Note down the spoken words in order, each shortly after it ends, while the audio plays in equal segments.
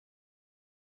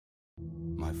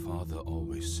My father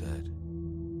always said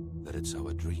that it's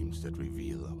our dreams that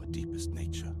reveal our deepest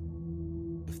nature.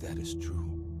 If that is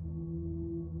true,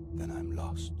 then I'm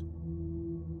lost.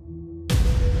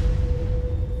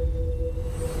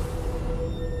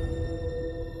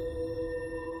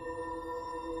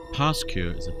 Past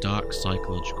Cure is a dark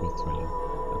psychological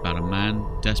thriller about a man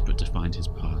desperate to find his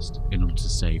past in order to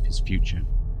save his future.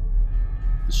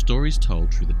 The story is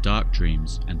told through the dark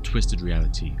dreams and twisted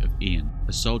reality of Ian,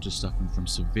 a soldier suffering from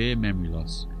severe memory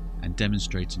loss and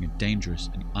demonstrating a dangerous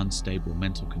and unstable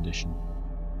mental condition.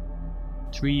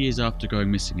 3 years after going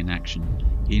missing in action,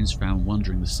 Ian's found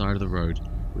wandering the side of the road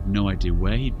with no idea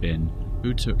where he'd been,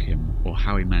 who took him, or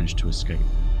how he managed to escape.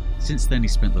 Since then, he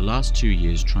spent the last 2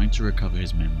 years trying to recover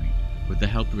his memory with the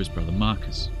help of his brother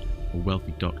Marcus, a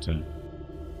wealthy doctor.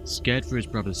 Scared for his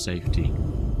brother's safety,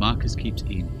 Marcus keeps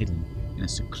Ian hidden in a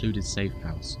secluded safe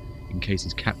house in case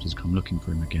his captors come looking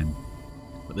for him again.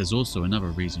 But there's also another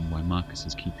reason why Marcus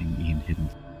is keeping Ian hidden.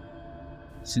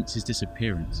 Since his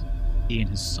disappearance, Ian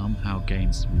has somehow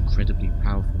gained some incredibly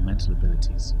powerful mental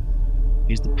abilities.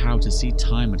 He has the power to see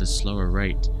time at a slower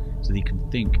rate so that he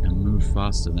can think and move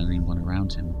faster than anyone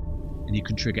around him. And he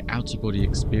can trigger out-of-body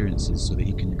experiences so that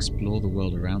he can explore the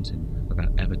world around him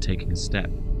without ever taking a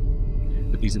step.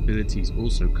 But these abilities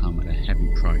also come at a heavy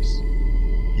price.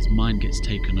 His mind gets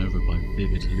taken over by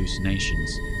vivid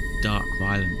hallucinations, dark,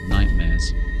 violent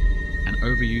nightmares, and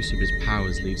overuse of his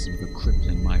powers leaves him with a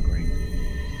crippling migraine.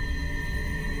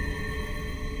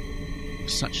 With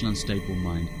such an unstable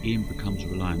mind, Ian becomes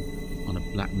reliant on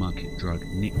a black market drug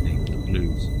nicknamed the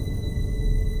Blues.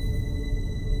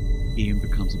 Ian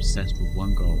becomes obsessed with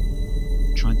one goal,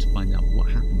 trying to find out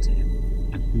what happened to him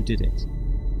and who did it.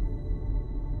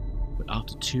 But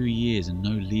after 2 years and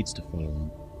no leads to follow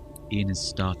on, Ian is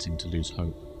starting to lose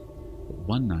hope. But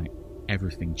one night,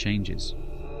 everything changes.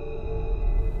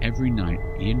 Every night,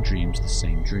 Ian dreams the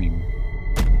same dream.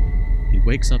 He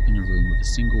wakes up in a room with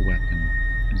a single weapon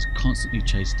and is constantly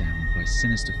chased down by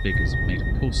sinister figures made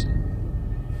of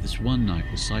porcelain. This one night,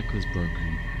 the cycle is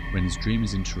broken when his dream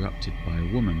is interrupted by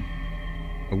a woman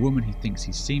he thinks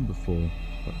he's seen before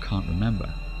but can't remember.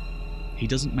 He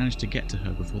doesn't manage to get to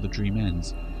her before the dream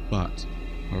ends, but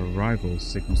her arrival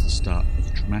signals the start of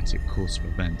a dramatic course of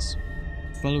events.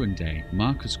 The following day,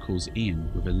 Marcus calls Ian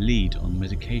with a lead on the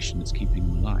medication that's keeping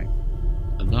him alive.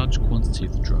 A large quantity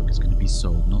of the drug is going to be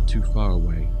sold not too far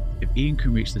away. If Ian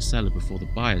can reach the seller before the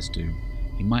buyers do,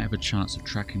 he might have a chance of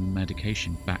tracking the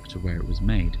medication back to where it was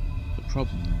made. The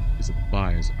problem, though, is that the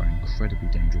buyers are an incredibly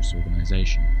dangerous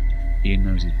organisation. Ian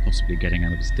knows he's possibly getting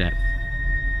out of his depth.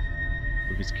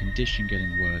 With his condition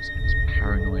getting worse and his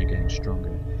paranoia getting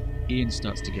stronger, Ian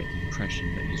starts to get the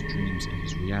impression that his dreams and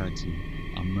his reality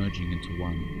are merging into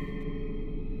one.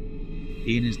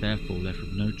 Ian is therefore left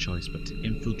with no choice but to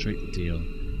infiltrate the deal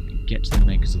and get to the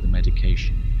makers of the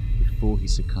medication before he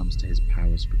succumbs to his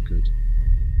powers for good.